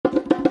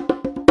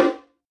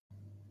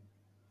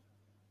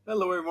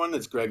Hello, everyone.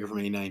 It's Gregor from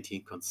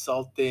A19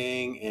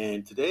 Consulting,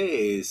 and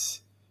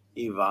today's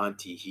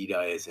Ivanti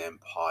Hidaism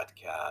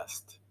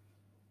podcast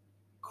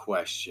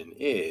question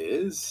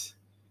is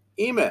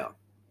email.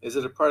 Is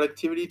it a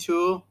productivity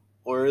tool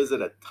or is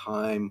it a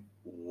time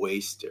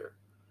waster?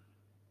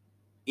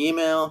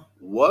 Email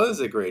was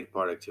a great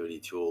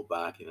productivity tool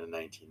back in the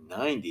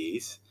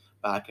 1990s,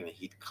 back in the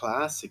Heat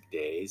Classic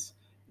days.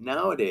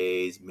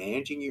 Nowadays,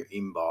 managing your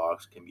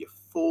inbox can be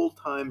a full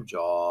time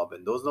job,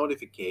 and those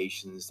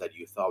notifications that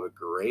you thought were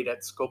great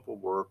at scope of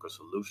work or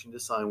solution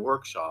design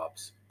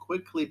workshops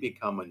quickly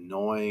become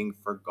annoying,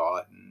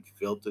 forgotten,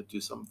 filtered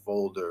to some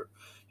folder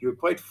you're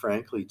quite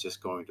frankly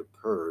just going to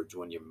purge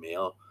when your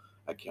mail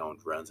account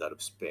runs out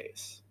of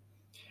space.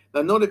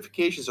 Now,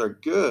 notifications are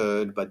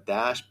good, but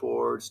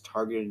dashboards,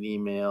 targeted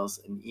emails,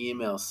 and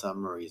email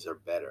summaries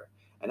are better.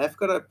 And I've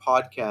got a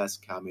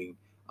podcast coming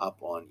up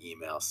on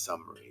email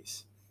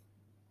summaries.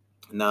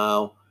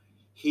 Now,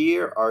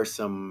 here are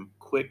some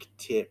quick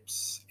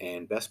tips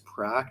and best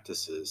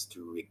practices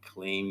to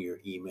reclaim your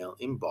email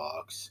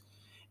inbox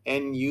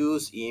and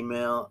use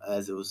email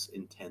as it was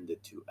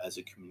intended to, as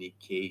a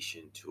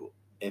communication tool,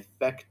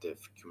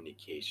 effective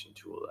communication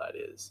tool, that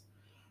is.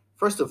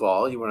 First of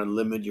all, you want to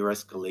limit your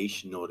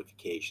escalation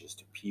notifications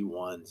to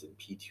P1s and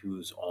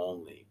P2s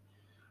only,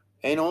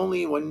 and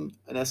only when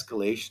an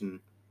escalation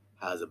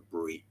has a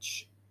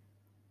breach,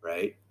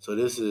 right? So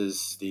this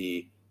is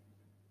the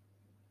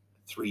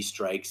three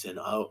strikes and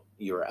out,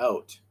 you're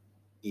out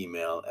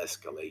email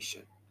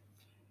escalation.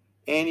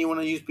 And you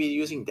want to be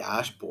using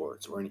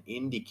dashboards or an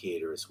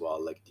indicator as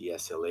well, like the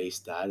SLA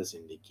status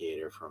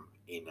indicator from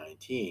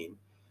A19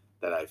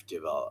 that I've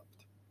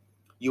developed.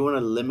 You want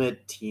to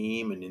limit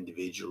team and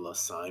individual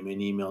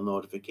assignment email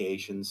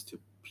notifications to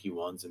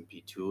P1s and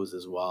P2s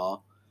as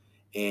well.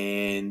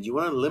 And you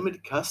want to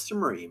limit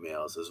customer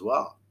emails as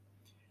well.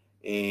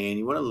 And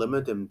you want to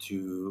limit them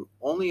to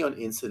only on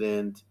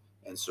incident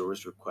and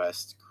service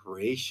request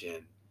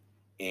creation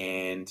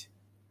and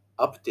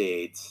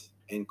updates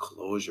and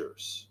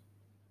closures.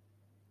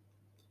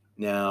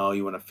 Now,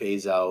 you want to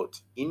phase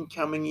out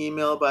incoming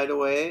email, by the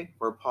way,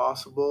 where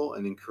possible,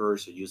 and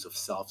encourage the use of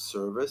self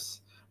service.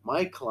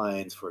 My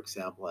clients, for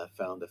example, have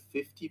found a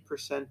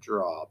 50%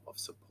 drop of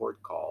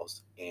support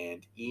calls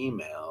and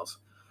emails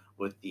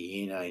with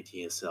the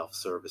A19 self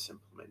service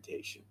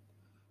implementation,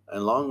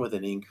 along with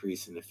an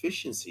increase in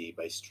efficiency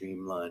by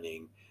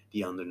streamlining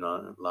the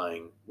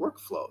underlying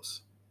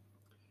workflows.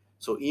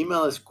 So,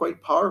 email is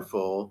quite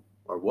powerful,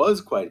 or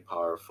was quite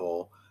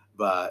powerful,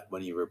 but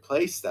when you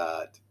replace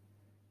that,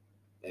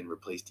 and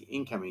replace the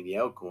incoming, the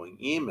outgoing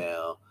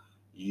email,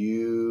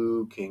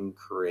 you can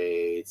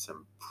create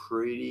some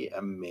pretty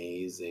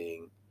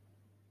amazing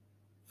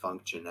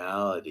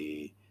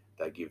functionality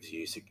that gives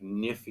you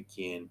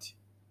significant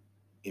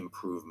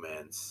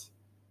improvements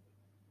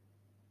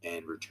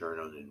and return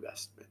on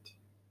investment.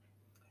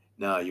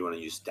 Now, you want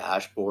to use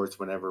dashboards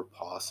whenever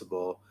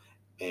possible.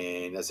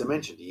 And as I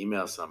mentioned,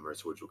 email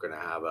summaries, which we're going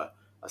to have a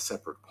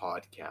separate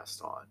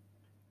podcast on.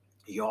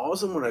 You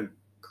also want to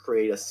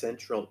create a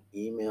central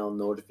email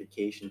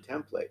notification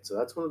template. So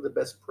that's one of the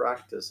best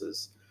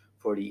practices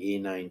for the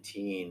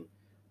A19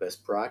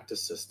 best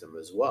practice system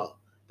as well.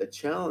 The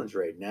challenge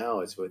right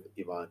now is with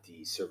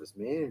Ivanti Service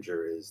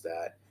Manager is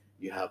that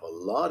you have a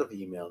lot of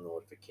email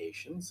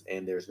notifications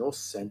and there's no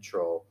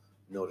central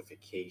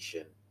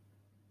notification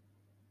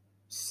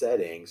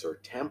settings or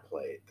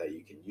template that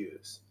you can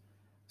use.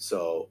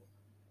 So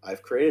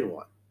I've created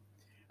one.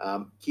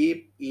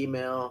 Keep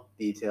email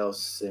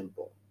details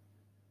simple.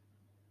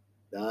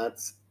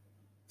 That's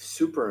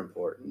super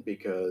important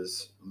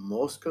because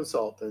most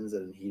consultants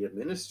and heat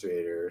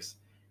administrators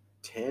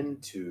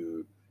tend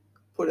to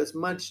put as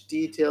much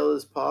detail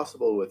as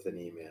possible with an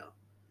email.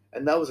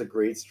 And that was a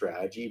great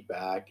strategy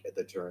back at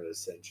the turn of the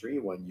century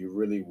when you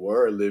really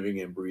were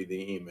living and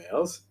breathing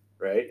emails,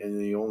 right?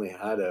 And you only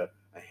had a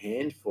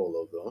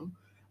handful of them.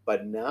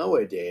 But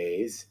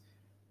nowadays,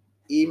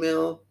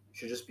 email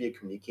should just be a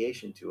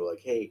communication tool.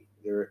 Like, hey,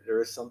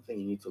 there is something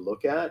you need to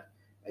look at,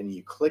 and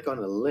you click on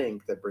a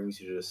link that brings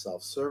you to the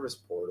self-service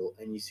portal,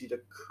 and you see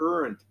the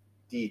current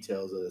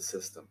details of the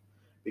system.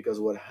 Because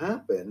what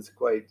happens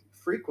quite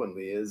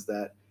frequently is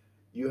that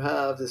you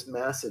have this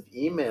massive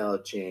email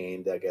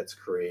chain that gets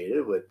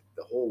created with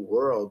the whole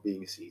world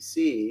being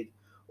CC'd,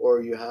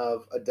 or you have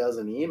a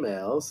dozen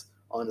emails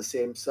on the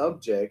same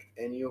subject,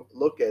 and you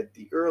look at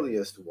the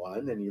earliest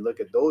one and you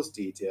look at those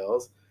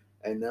details,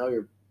 and now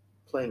you're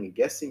playing a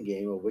guessing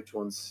game of which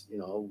ones,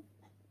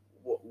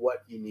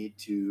 what you need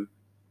to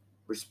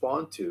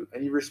respond to,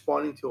 and you're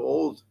responding to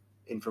old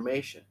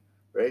information,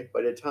 right?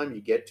 By the time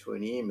you get to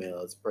an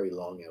email, it's pretty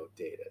long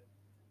outdated.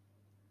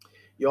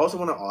 You also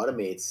want to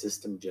automate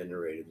system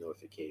generated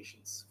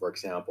notifications. For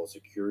example,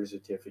 security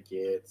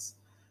certificates,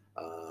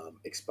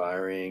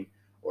 expiring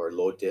or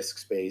low disk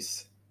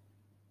space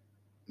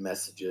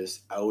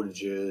messages,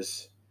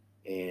 outages,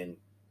 and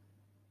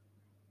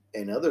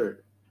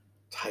other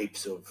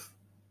types of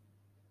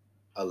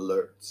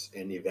alerts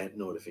and event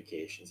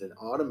notifications, and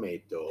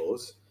automate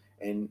those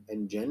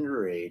and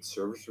generate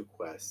service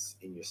requests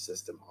in your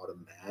system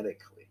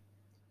automatically.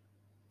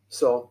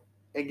 So,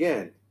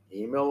 again,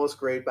 email was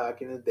great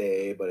back in the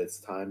day, but it's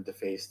time to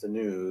face the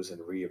news and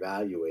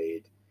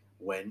reevaluate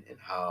when and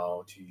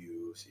how to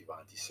use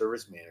Ivanti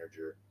Service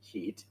Manager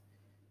Heat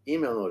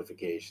email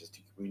notifications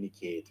to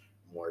communicate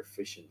more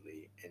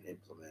efficiently and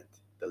implement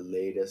the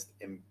latest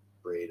and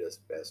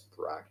greatest best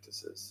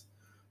practices.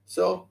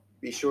 So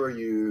be sure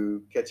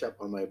you catch up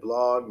on my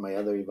blog, my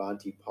other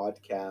Ivanti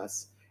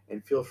podcasts,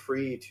 and feel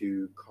free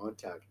to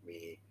contact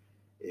me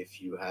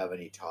if you have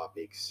any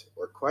topics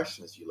or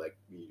questions you'd like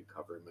me to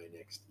cover in my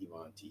next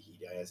Ivanti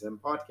Heat ISM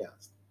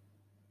podcast.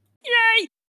 Yay!